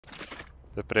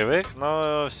Ты привык,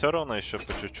 но все равно еще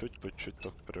по чуть-чуть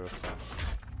только привык.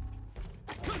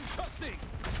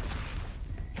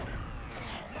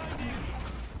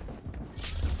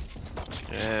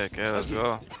 Yeah, okay, let's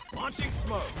go. Launching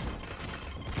smoke.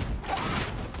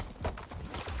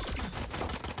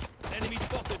 Enemy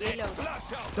spotted.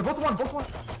 Flash out. They're both one.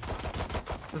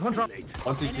 There's one drop.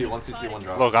 One CT, one CT, one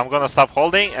drop. Look, I'm gonna stop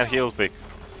holding and he'll pick.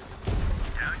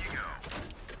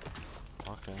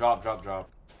 Okay. Drop.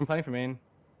 I'm playing for main.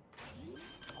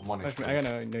 I'm one I HP.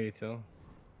 gotta know you too.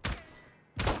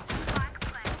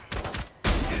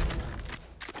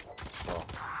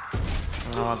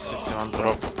 One city, one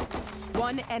drop.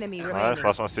 One enemy remaining. Nice,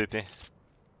 last one city.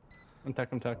 I'm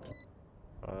tucked.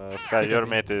 Sky, your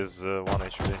mate is 1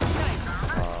 HP.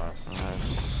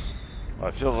 Nice.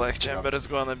 I feel like Chamber is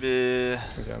gonna be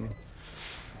Good job.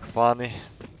 Funny.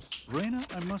 Reyna,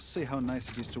 I must say how nice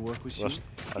it is to work with you.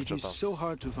 It is so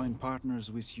hard to find partners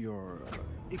with your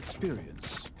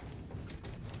experience.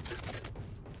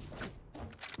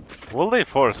 Will they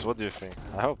force? What do you think?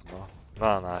 I hope no.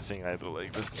 No, I think I do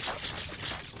like this.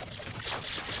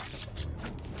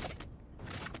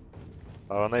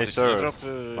 Oh, nice service.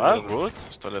 Well, good.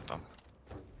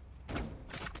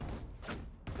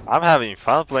 I'm having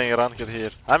fun playing ranked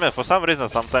here. I mean, for some reason,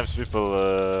 sometimes people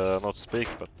not speak,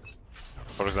 but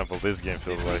for example, this game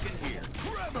feels like.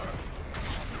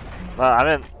 No, I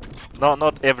mean, no,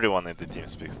 not everyone in the team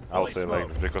speaks. I'll say like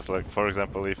this because, like, for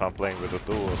example, if I'm playing with a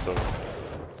duo, so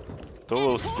two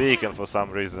will speak, and for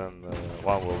some reason,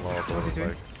 one will not, or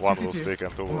like one will speak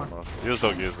and two will not. Use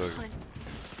dog.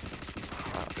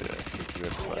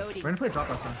 We're gonna play drop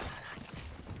last time.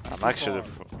 I'm actually.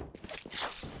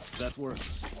 That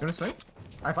works. You wanna swing?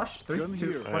 I flash. 3, 2,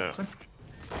 1, swing.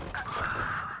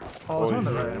 Oh, it's on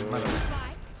the right. My bad.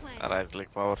 right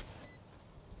click power.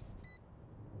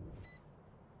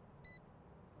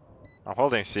 I'm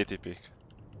holding CT peak.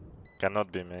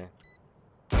 Cannot be me.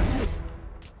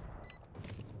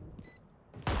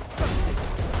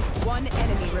 One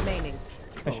enemy remaining.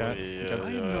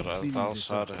 Nice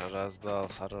shot. Раздал,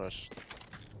 хорош.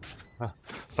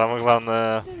 Самое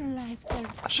главное,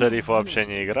 шерифу вообще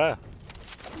не играю.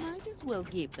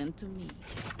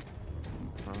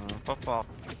 Попал.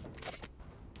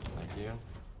 Thank you.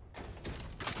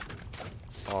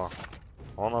 О,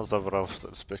 он нас забрал, что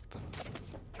ли, спектр.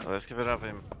 Давай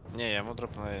скиберапаем. Не, я ему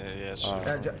дропну, я же...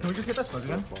 Can we just get that smoke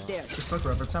again? Just smoke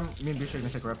rep every time. Me and Bisha are gonna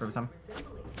take rep every time.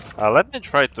 Let me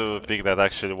try to pick that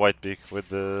actually white pick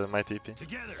with my TP.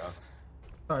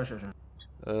 Oh, sure.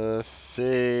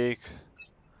 Fake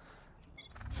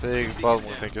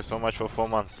Balmu, thank you so much for 4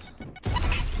 months.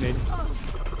 Need.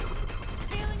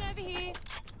 Feeling over here.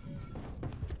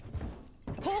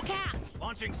 Hawk out.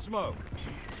 Launching smoke.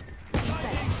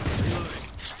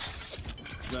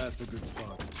 That's a good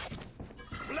spot.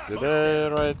 Did I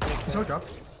right? Smoke drop.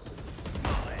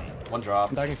 One drop.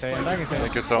 I'm dying say.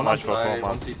 Thank you so One much for 4 side,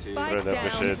 one months. CT. Spike Really down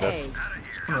appreciate that. A.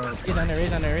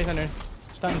 He's under.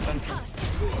 Stun.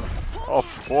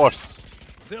 Of course.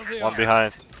 One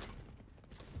behind.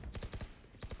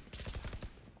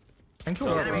 Thank you.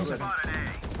 1 second.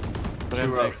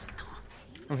 Two right.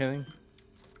 I'm healing.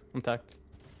 I'm tucked.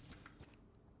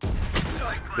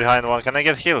 Behind one. Can I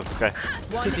get healed, Sky?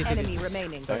 One enemy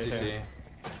remaining. CT.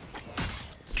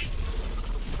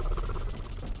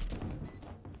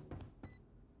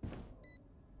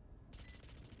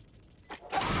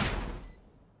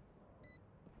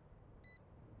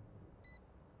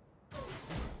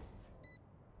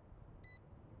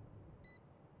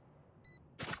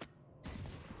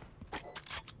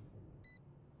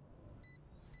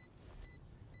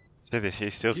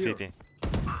 He's still sitting.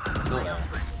 Still there.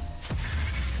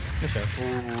 Nice shot.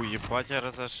 Ебать, я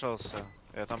разошелся.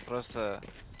 Я там просто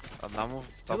одному в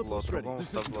табло, другому в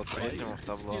табло, третьему в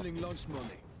табло.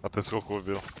 А ты сколько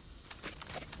убил?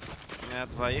 У меня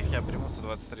двоих, я приму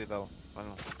 123 дал.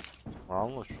 Понял?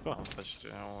 Ну что? Почти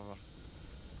умер.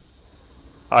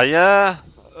 А я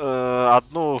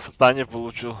одну в стане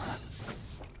получил.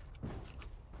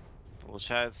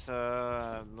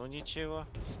 Получается, ну ничего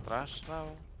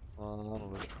страшного.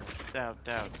 Down.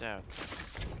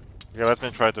 Yeah, let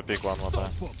me try to pick one more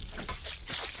time.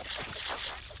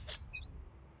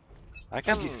 I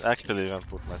can actually even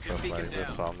put myself like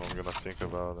this, so I'm not gonna think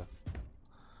about it.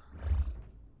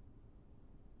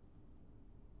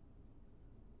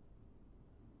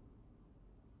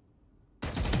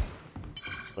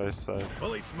 Right side.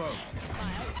 Fully smoked.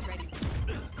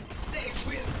 They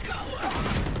will go.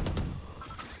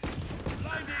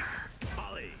 Blinding.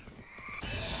 Ollie.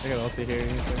 I got ulti here.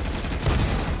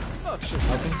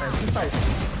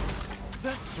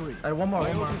 That's 3. One more.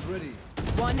 Is ready.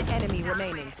 One enemy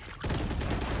remaining.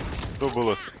 2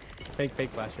 bullets. Fake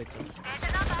flash, fake flash.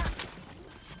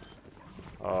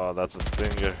 Oh, that's a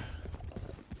dinger.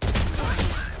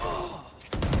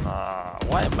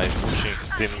 Why am I pushing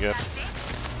Stinger?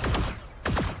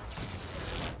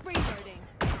 Reloading.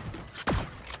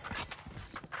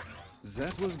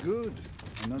 That was good.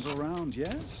 Another round,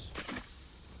 yes?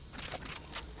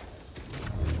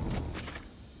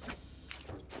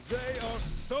 They are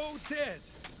so dead.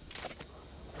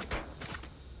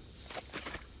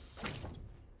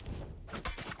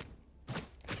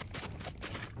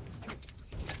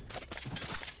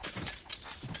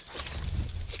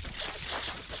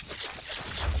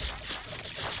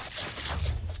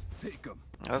 Take them.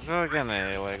 Let's go again,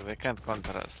 like they can't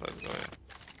counter us, let's go.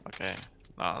 Okay.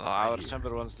 No, our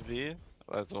chamber wants to be.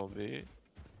 Let's all be.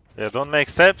 Yeah, don't make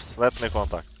steps, let me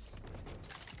contact.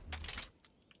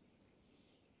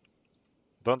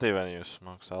 Don't even use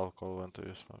smokes, I'll call when to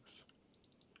use smokes.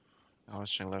 I'm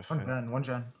watching left. One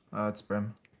gen. It's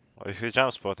Brim. Oh, is he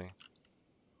jump spotting?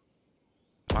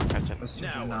 One catching. That's 2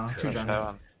 gen now. 2 gen.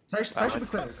 Heaven. Side should be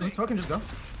clear. Can we smoke and just go?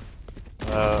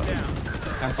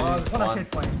 Cancel. One arcade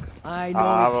flank. I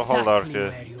I will hold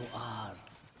arcade. you are.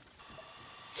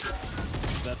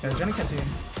 Yeah, Jenny canteen.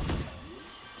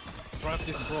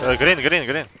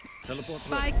 Green.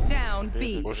 Spike down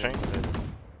B. Pushing.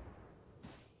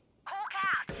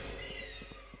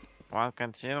 One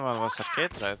canteen, one was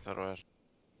arcade, right? Or where?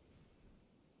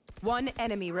 One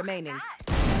enemy remaining.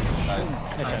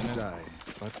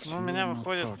 Ну, меня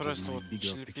выходит просто вот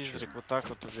шлепиздрик вот так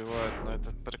вот убивают, но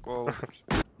этот прикол.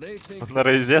 На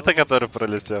Рейзета, который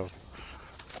пролетел.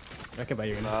 Okay, bye,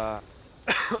 you're Да.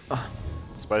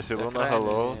 Spicy Luna,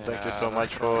 hello. Thank you so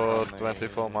much for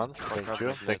 24 months. Thank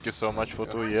you. Thank you so much for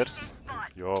 2 years.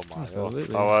 Yo, man.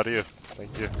 Absolutely. How are you?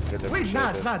 Thank you. Really Wait,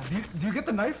 appreciate it. Nats, do you get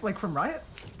the knife like from Riot?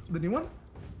 The new one?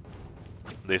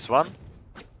 This one?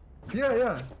 Yeah.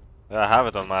 Yeah, I have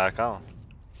it on my account.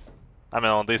 I mean,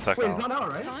 on this Wait, it's account. not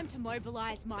out, right? Time to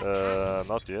mobilize my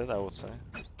Not yet, I would say.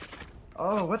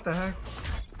 Oh, what the heck?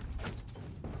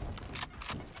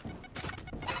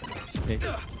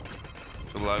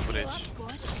 To lag bridge.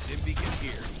 Stim beacon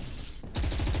here.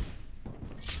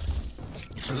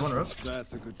 There's one rope.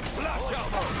 That's a good Flash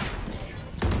out.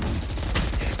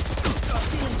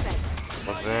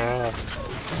 But yeah.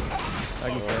 I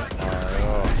can say.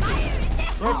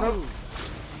 Rope.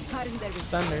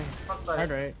 Thunder. Outside.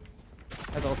 Hard right.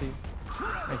 That's ulti.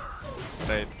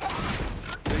 Right.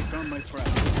 They found my trap.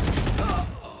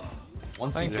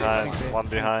 One CT. Behind, one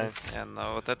behind. Не,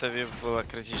 ну вот это вип была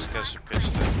критическая ошибка, я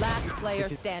считаю. last player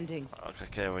standing.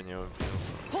 Как я его не убил.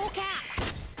 Hawk out.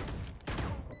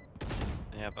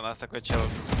 Нет, у нас такой чел.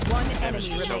 One Всеми enemy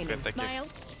remaining. щелкает таких. Male,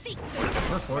 seek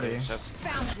We're 40. Сейчас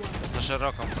found one. на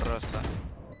широком просто.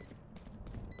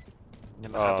 Не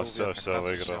на А, ходу все, убил, все, 15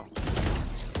 выиграл. чел.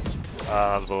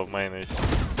 А, нас было в мейн ведь.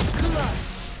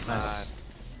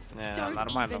 Не,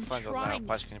 нормально, понял, знаю,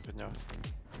 пачка не под него.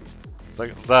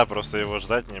 Да, просто его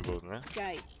ждать не будут, не?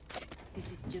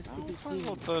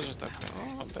 Ну, тоже такой,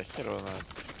 ну, да херово надо.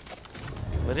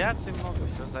 Вариаций много,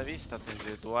 все зависит от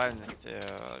индивидуальности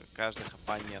каждых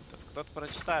оппонентов. Кто-то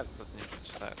прочитает, кто-то не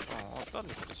прочитает. Ну, вот он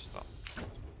не прочитал.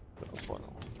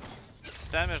 Понял.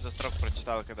 Я между строк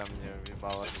прочитал, когда мне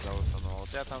въебало зовут, но вот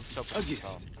я там все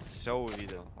прочитал. Все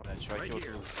увидел. У меня чуваки вот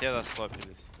тут все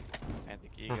застопились. Они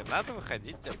такие, Игорь, надо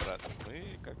выходить тебе, брат.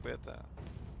 Мы как бы это...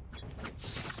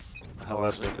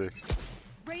 Ладно,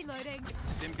 Reloading.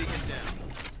 Stim beacon down.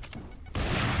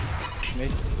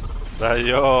 да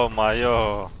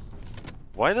ё-моё.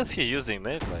 Why does he using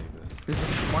nade like this?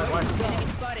 Enemy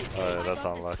spotted. Oh, that's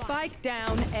unlucky. Spike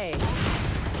down A.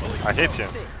 I hit him.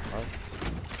 Nice.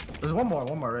 There's one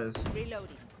more is.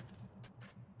 Reloading.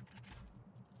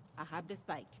 I have the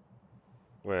spike.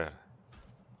 Where?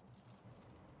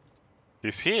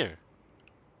 He's here.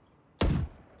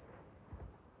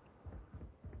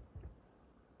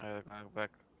 Going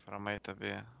back from A to B.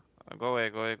 Go away,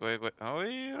 go away, go away, go away. Oh,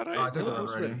 yeah, Oh, I right. took it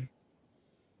already.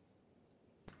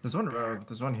 There's one rogue.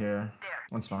 There's one here.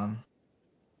 One spawn.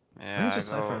 Yeah, I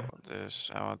just go Cypher.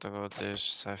 dish. I want to go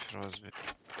dish. Cypher was big.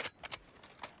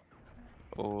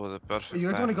 Oh, the perfect. You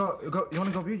guys time. want to go? You want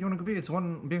to go B? You want to go B? It's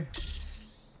one B.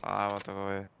 I want to go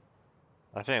away.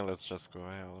 I think let's just go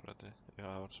away already. Yeah,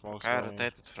 our smoke's I going.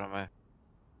 rotated from A.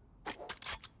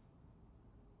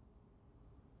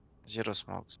 Zero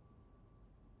smokes.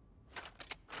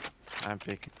 I'm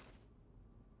picking.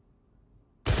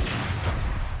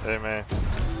 Hey man.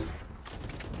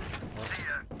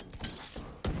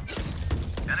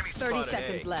 30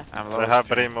 seconds left. I'm They low. have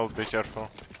Brimald, be careful.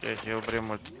 Okay, he'll bring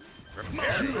ult.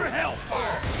 Prepare for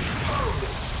hellfire.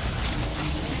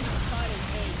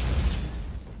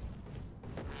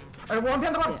 Alright, one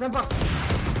behind the box, behind the box.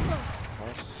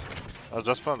 Nice. I'll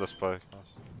just plant the spike.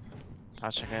 Nice.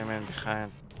 Actually came in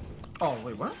behind. Oh,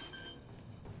 wait, what?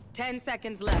 10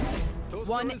 seconds left.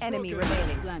 One enemy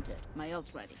remaining. Planted. My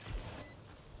ult's ready.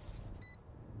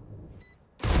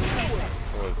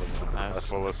 I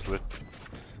fall asleep.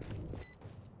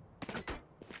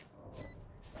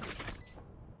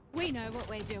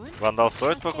 Вандал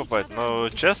стоит покупать? Ну,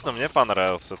 честно, мне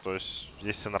понравился. То есть,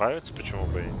 если нравится, почему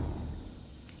бы и нет.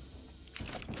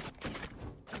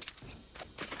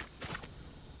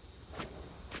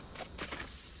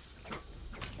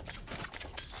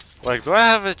 Like, do I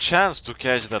have a chance to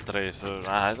catch that race?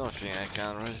 I don't think I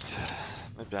can, right?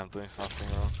 Maybe I'm doing something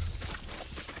wrong.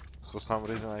 For some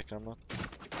reason I cannot.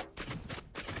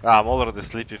 I'm already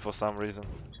sleepy for some reason.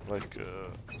 Like,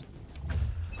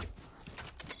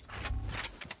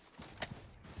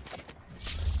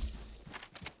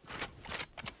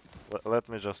 let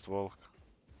me just walk.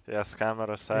 He has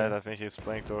camera side, yeah. I think he's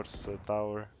playing towards the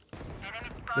tower.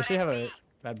 Does she have a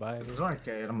bad buy? He's on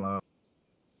arcade, I'm low.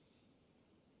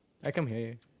 I come heal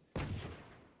you.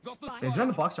 He's in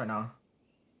the box right now.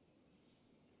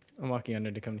 I'm walking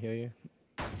under to come heal you.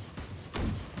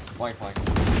 Flank.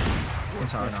 I'm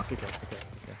sorry now. Okay.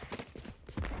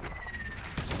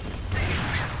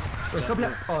 Wait, still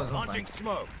behind. Oh, there's one Launching flank.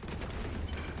 smoke.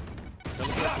 Dim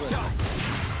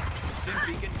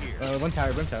beacon here. One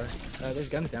tower, brim tower. There's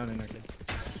guns down in arcade.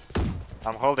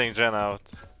 I'm holding Jen out.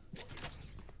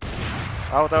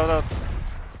 Out.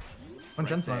 One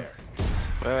Gen's left.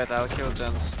 Wait, I'll kill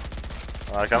Jens.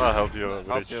 I cannot help you.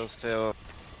 Help you still.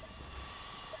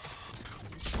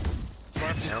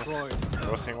 Yes.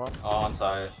 Crossing one. Oh, on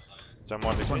side. Jen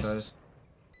one One decrease. does.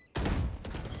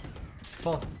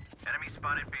 Both. Enemy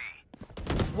spotted B.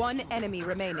 One enemy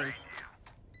remaining.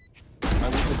 I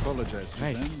would apologize to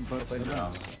Nice. them, but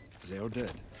alas, they are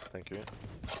dead. Thank you.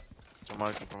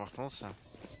 Марко промахнулся.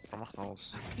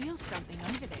 Промахнулся. Feel something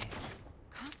over there.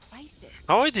 Can't place it.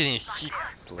 How I didn't hit?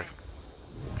 Like,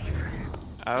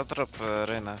 I'll drop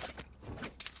Reyna.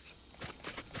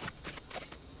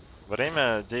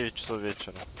 время 9 часов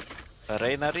вечера.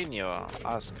 Reyna Rinio.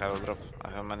 Ask, I will drop. I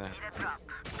have money.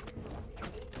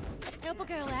 Help a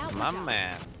girl out. My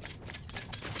man.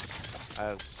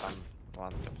 Там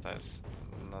ладно, я пытаюсь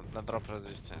на дроп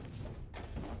развести.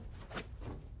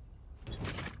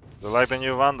 Do you like the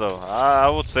new Vandal? I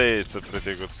would say it's a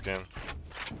pretty good skin.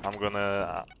 I'm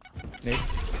gonna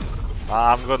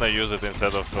use it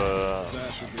instead of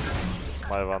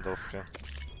my Vandal skin.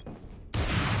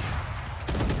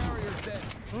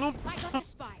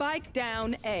 Spike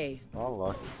down A.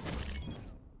 Allah.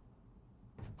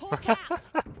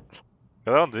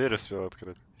 Когда он дверь успел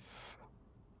открыть?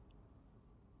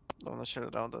 В начале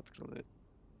раунда открыл дверь.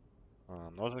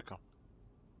 Ножиком?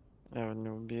 Я его не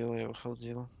убил, я его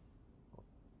холдил.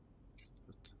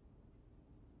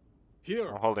 Here,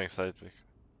 I'm holding side pick.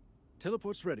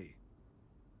 teleport's ready.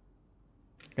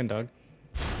 Gun dog.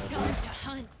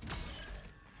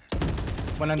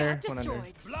 One under.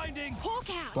 Blinding.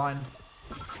 Blind.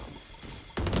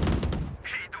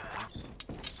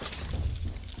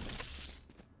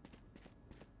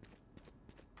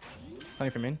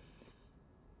 Playing for main.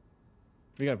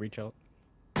 We got reach out.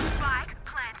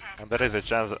 And there is a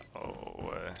chance that...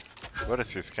 Oh, where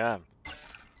is his camp?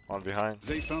 One behind.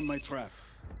 They found my trap.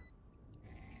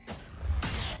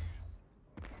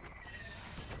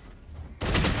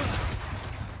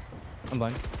 I'm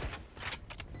blind.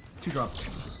 2 drops.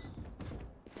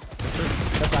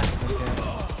 That's last.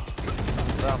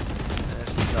 Down.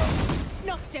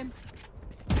 Knocked him.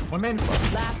 One main.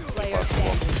 Last player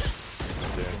standing.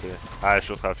 Okay. I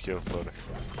should have killed, sorry.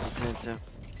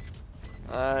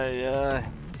 Ай-яй.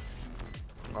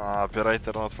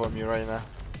 Operator not for me right now.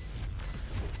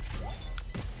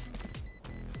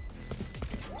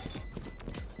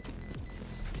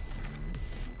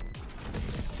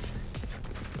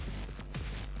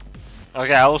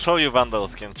 Okay, I will show you Vandal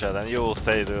skin, chat, and you will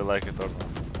say do you like it or not.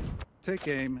 Take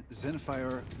aim,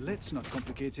 Zenfire. Let's not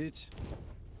complicate it.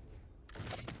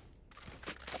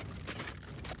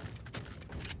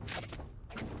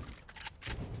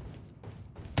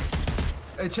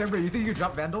 Hey, Chamber, you think you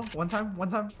drop Vandal one time?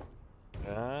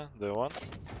 Yeah, do you want?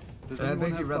 Does I anyone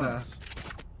think have you'd rather- thoughts?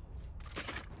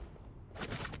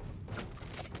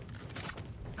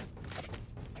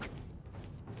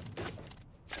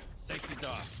 Safety's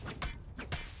off.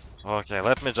 Okay,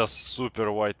 let me just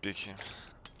super white pick him.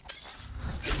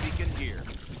 Dim beacon here.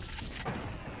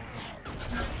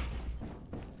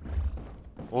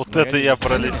 Вот это я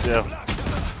пролетел.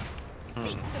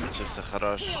 Чисто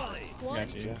хорош.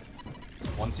 Got you.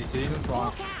 One CT. It's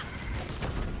long.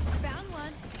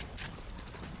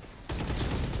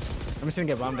 I'm just gonna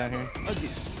get bomb down here.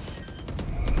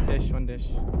 Dish, one dish.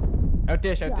 Out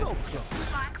dish, out dish.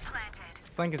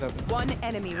 Flank is open. One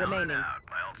enemy remaining.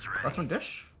 Last one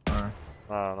dish? Or...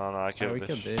 No, I Oh, killed we this.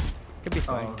 killed dish. Could be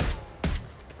flank. Oh.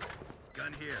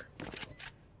 Gun here.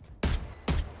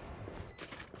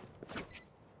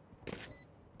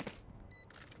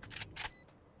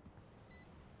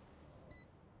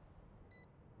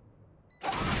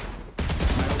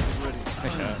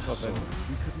 Nice shot. Well played. We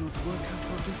could not work out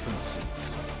our differences.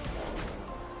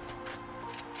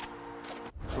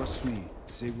 Trust me,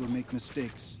 they will make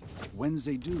mistakes. When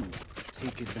they do,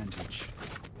 take advantage.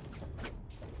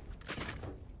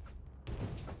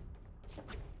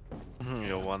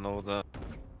 You one of the.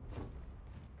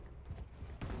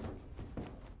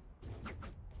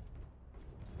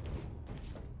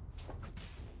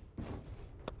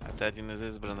 Это один из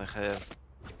избранных АЭС.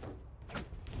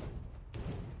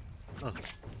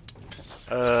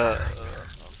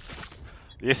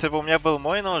 Если бы у меня был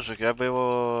мой ножик, я бы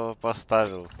его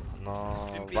поставил. Но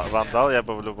вандал я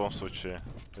бы в любом случае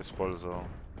использовал.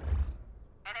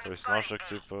 То есть ножик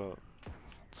типа...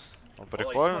 Он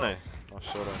прикольный, но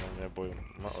все равно мне бой,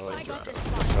 с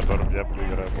которым я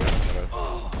играю, больше нравится.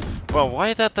 Wow,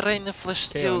 why that rain flash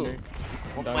still?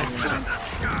 Oh my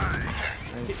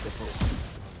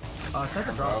god.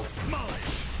 Second drop.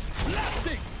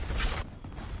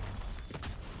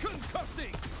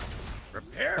 Concussing.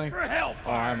 Prepare Flank. for help.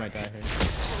 Oh, I might die here.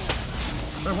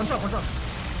 Wait, one drop.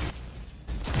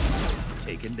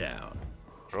 Taken down.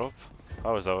 Drop?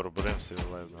 How is our brim still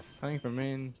alive now? Flank for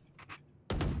main.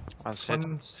 One shot.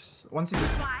 One CT.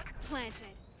 Spike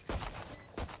planted.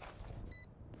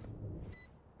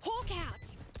 Hawk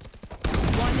out.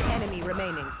 One enemy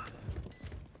remaining.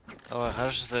 Ой,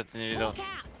 хорошо, что это не видел. Hawk out.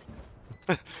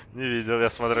 Не видел,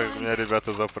 я смотрю, как у меня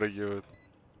ребята запрыгивают.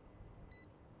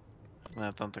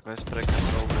 Да, там такой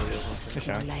спрей-контрол был, я Nice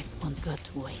shot. Life won't go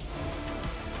to waste.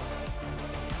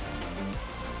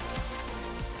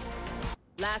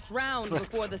 Last round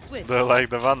before the switch. Do you like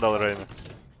the vandal rain?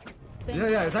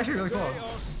 Yeah, it's actually really cool. They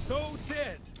are so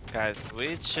dead. Guys,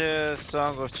 which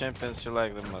song of champions you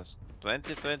like the most?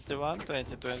 2021,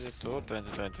 2022,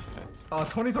 2023?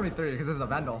 2023, because this is a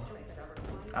Vandal.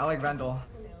 I like Vandal.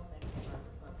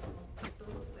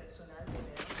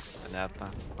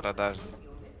 Понятно, продажный.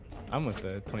 I'm with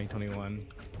the 2021.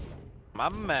 My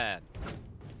man!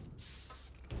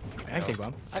 I can take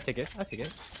bomb. I take it. I can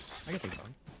take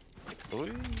bomb.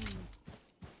 Ui.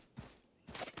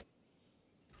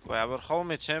 Wait, our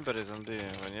homie chamber is on B.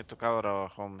 We need to cover our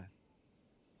homie.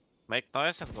 Make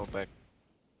noise and go back.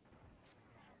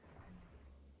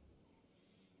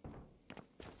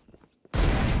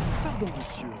 Pardon,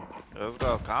 monsieur. Let's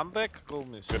go. Come back, cool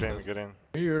miss. Green, green.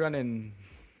 You're running.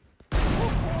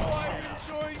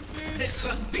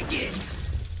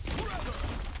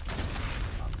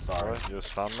 Sorry. You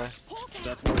stun me.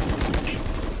 That works.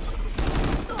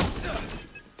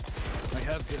 I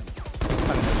have them.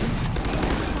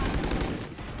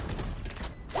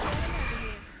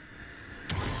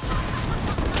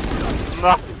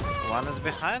 No! One is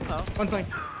behind now. One flank.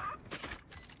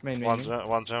 Main. One gem,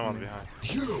 one behind.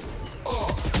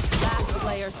 Last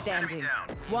player standing.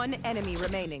 One enemy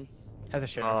remaining. Has a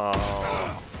shit. Oh.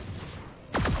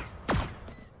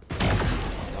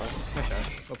 Nice shot.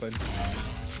 Well played.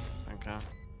 Okay.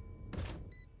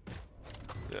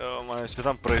 Ё-моё, что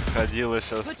там происходило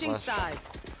сейчас? Switching sides.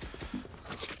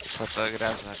 Что-то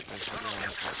грязное происходило.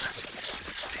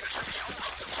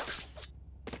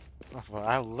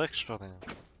 А, лэг что-то.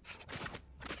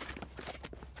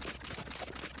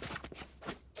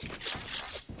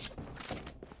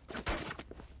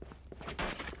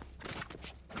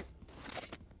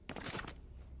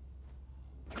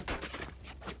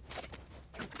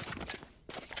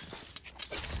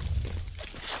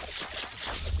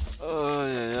 Oh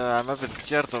yeah, I'm a bit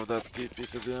scared of that TP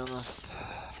to be honest.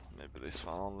 Maybe this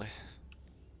one only.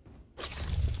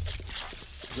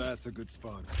 That's a good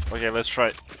spot. Okay, let's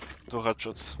try. 2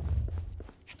 headshots.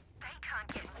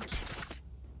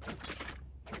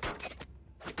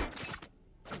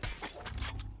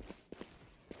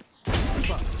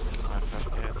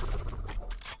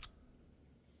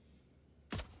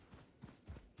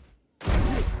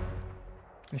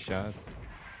 Nice shots.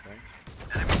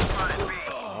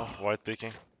 Oh, white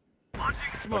picking.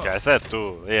 Okay, I said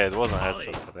 2. Yeah, it wasn't a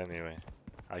headshot, but anyway.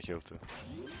 I killed 2.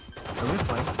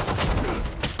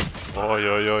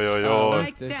 Ой-ой-ой-ой-ой.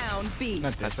 Strike down B.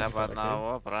 Not this. Хотя бы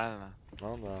одного, правильно?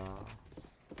 Ну да.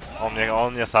 Он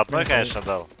мне с одной, конечно,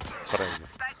 дал. С френзи.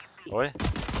 Ой.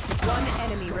 One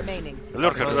enemy remaining.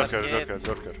 Лёркер. He was a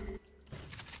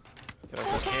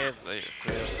kid, like,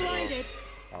 clear. Blinded.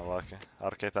 Unlucky.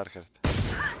 Arcade.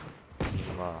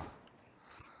 No.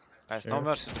 Guys, no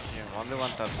mercy to him, only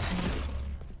one taps.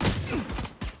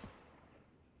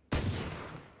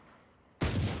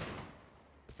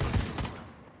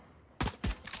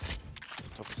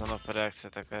 Пацанов по реакции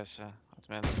такая вся.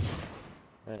 Отмена.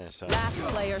 Last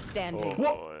player standing.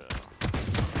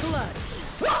 Clutch.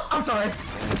 I'm sorry.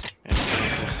 It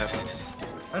happens.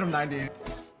 I have 90.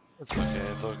 It's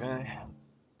okay.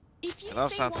 If you You know,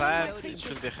 say one sometimes word, it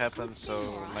should be happen,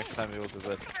 so next time you will do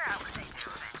better.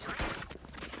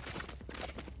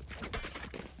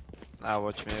 Now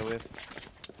watch me with.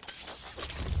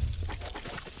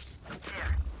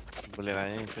 Блин,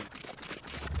 они не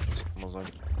музон.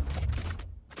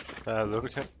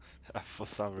 Look at for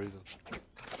some reason.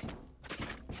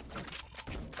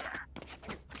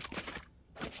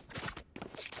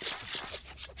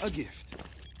 A gift.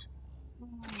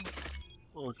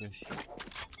 Okay.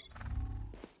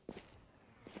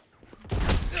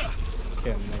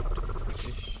 Okay,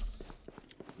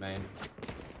 Main.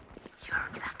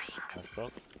 I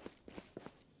thought.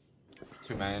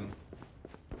 2 main.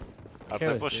 Are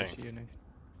they pushing?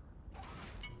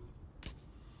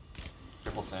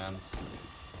 Triple sands.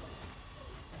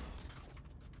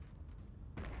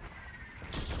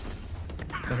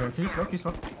 Can you smoke? Can you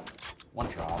smoke? One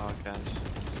drop. Oh, guys.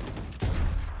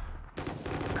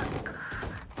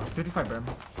 55 brim.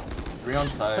 3 on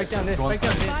side. Spike down this, 2 on spike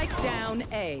down side. Spike down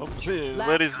A.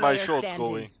 Where is my player shot standing.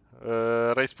 going?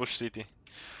 Race push city.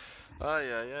 Ay.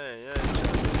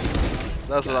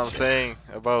 That's what I'm saying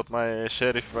about my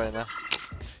sheriff right now.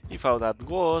 If I would have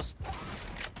ghost,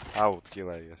 I would kill,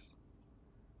 I guess.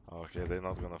 Okay, they're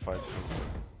not gonna fight for me.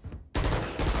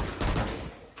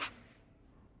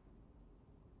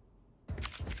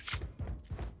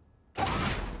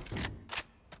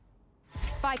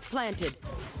 Spike planted.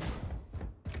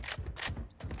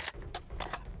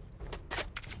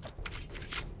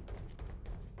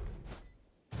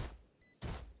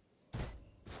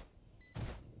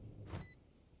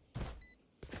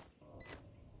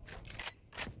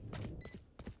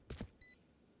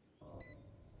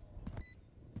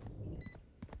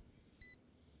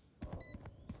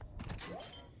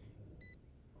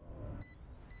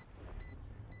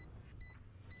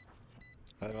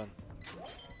 Heaven.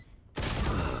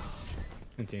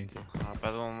 TNT. А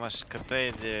подумал, может, КТ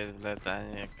 9, блядь, а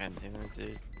не континент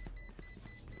 9.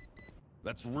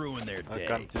 Let's ruin their А day.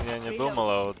 контин я не думал,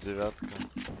 а вот девятка.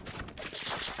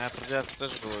 Я про девятку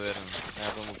тоже был уверен.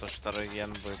 Я думал, то, что второй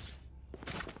ген будет.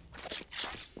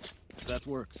 That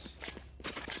works.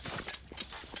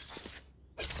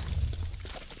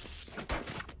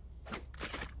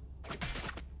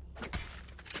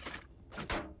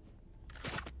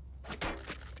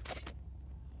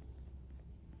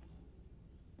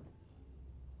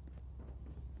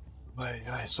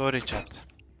 Ой, sorry, chat.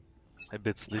 A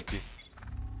bit sleepy.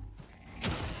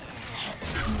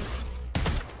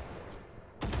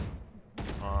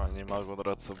 Не могу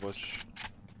драться больше.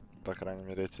 По крайней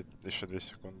мере, эти еще 2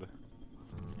 секунды.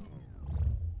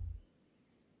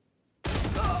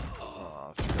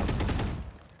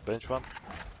 Bench one.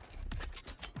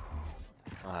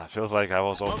 Feels like I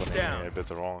was opening a bit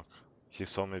wrong. He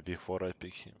saw me before I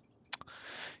picked him.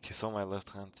 He saw my left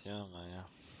hand, yeah.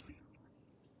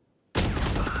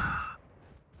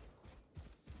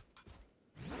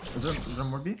 Is there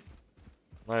more beef?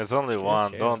 No, it's only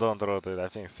one. yeah. Don't rotate. I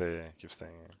think keep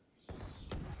staying.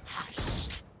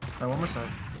 One more side.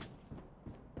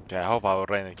 Okay, I hope our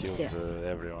Reina killed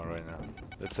everyone right now.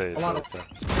 Let's say it's A lot.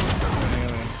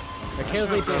 The kills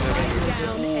they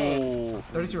Down A. Ooh.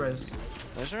 32 res.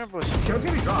 Знаешь, у меня было? Kill's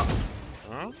gonna be dropped.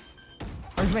 Huh?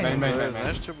 Oh, he's main. Main.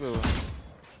 Знаешь, что было?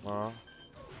 No.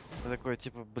 Я такой,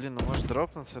 типа, блин, ну может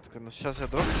дропнуться? Я такой, ну сейчас я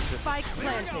дропнусь. Spike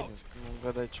planted. Ну,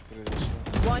 угадай, что произошло.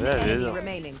 One Yeah, enemy видел.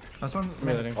 remaining. Last one,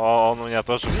 main. Он меня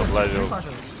тоже подловил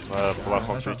Flashes. на плохом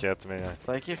Хорошо. пике от меня.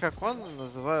 Таких, как он,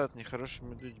 называют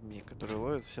нехорошими людьми, которые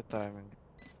ловят все тайминги.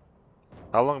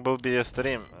 How long will be a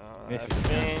stream? I Yes,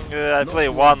 think I play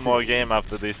one more game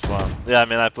after this one. Yeah, I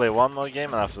mean I play one more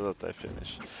game and after that I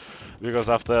finish. Because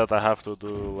after that I have to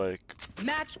do like...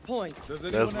 Match point. Does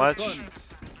There's anyone have much. guns?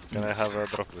 Can I have a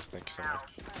drop list? Thank you so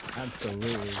much.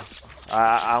 Absolutely.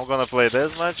 I'm gonna play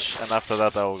this much and after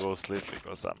that I will go sleep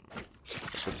because I'm a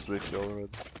bit sleepy already.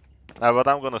 But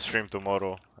I'm gonna stream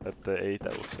tomorrow at 8 I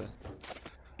would say.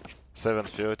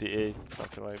 7:38,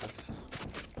 something like this.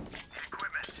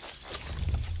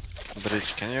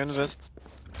 Bridge, can you invest?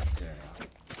 Yeah.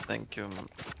 Thank you.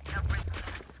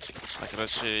 А,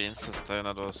 короче, инста стою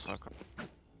на 2 высоко.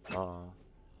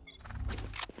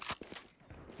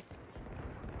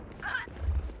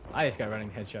 I just got running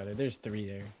headshotted. There's 3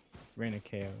 there. ran a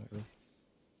KO at least.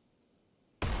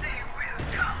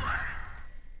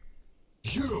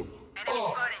 You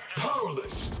are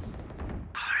powerless.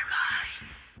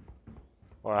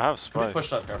 Well, I have Could be spike.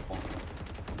 pushed up, careful.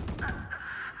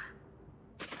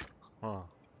 Huh.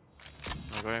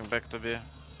 I'm going back to B.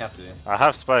 Can't see. I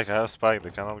have spike, they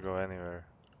cannot go anywhere.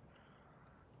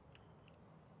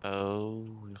 Oh,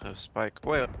 you have spike.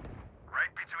 Well, Right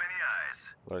between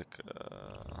the eyes. Like,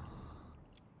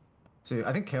 So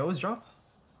I think KO is drop.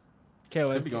 KO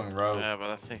Could is. be going rogue. yeah, but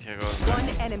I think he goes One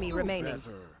back. enemy remaining.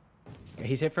 Better. Yeah,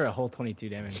 he's hit for a whole 22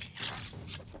 damage.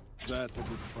 That's a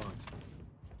good spot.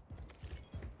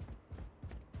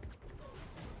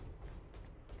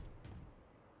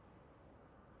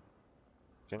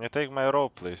 can you take my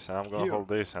rope, please? And I'm gonna Here. hold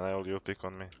this, and you pick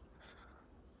on me.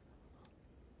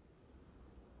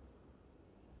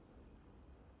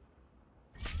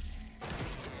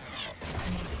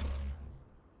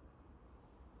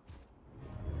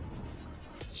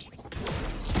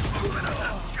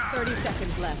 Thirty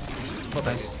seconds left. Oh,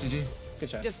 nice. GG. Good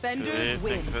shot. Defenders Thank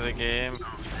win. you for the game.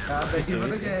 Thank you for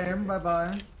the game. Bye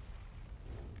bye.